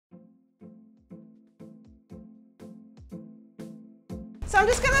So I'm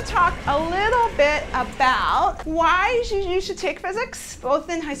just going to talk a little bit about why you should take physics, both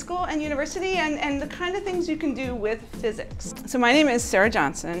in high school and university, and the kind of things you can do with physics. So my name is Sarah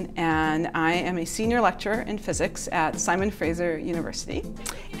Johnson, and I am a senior lecturer in physics at Fraser University.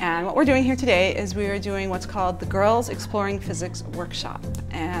 And what we're doing here today is we are doing what's called the Girls Exploring Physics Workshop.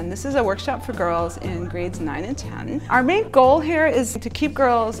 And this is a workshop for girls in grades 9 and 10. Our main goal here is to keep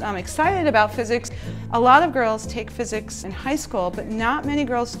girls excited about physics. A lot of girls take physics in high school, but not many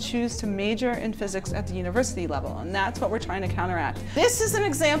girls choose to major in physics at the university level, and that's what we're trying to counteract. This is an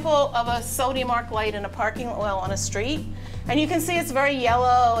example of a sodium arc light in a parking lot on a street, and you can see it's very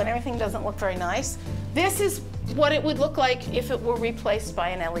yellow and everything doesn't look very nice. This is what it would look like if it were replaced by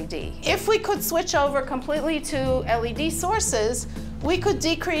an LED. If we could switch over completely to LED sources, we could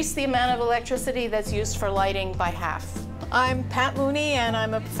decrease the amount of electricity that's used for lighting by half. I'm Pat Mooney, and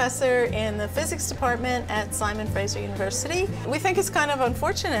I'm a professor in the physics department at Fraser University. We think it's kind of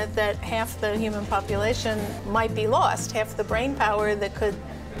unfortunate that half the human population might be lost, half the brain power that could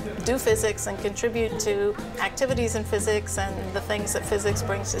do physics and contribute to activities in physics and the things that physics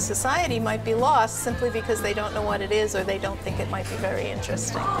brings to society might be lost simply because they don't know what it is or they don't think it might be very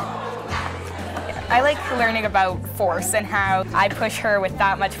interesting. I like learning about force and how I push her with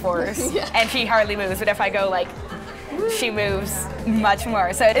that much force and she hardly moves, but if I go like, she moves much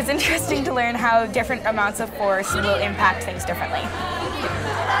more. So it's interesting to learn how different amounts of force will impact things differently.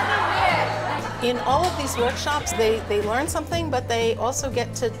 In all of these workshops, they learn something, but they also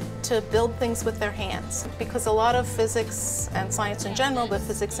get to build things with their hands. Because a lot of physics and science in general, but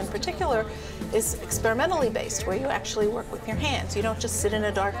physics in particular, is experimentally based, where you actually work with your hands. You don't just sit in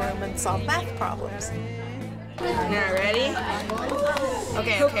a dark room and solve math problems. Now, ready?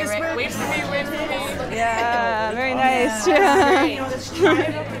 Okay, wait for me. Yeah, very nice. Yeah.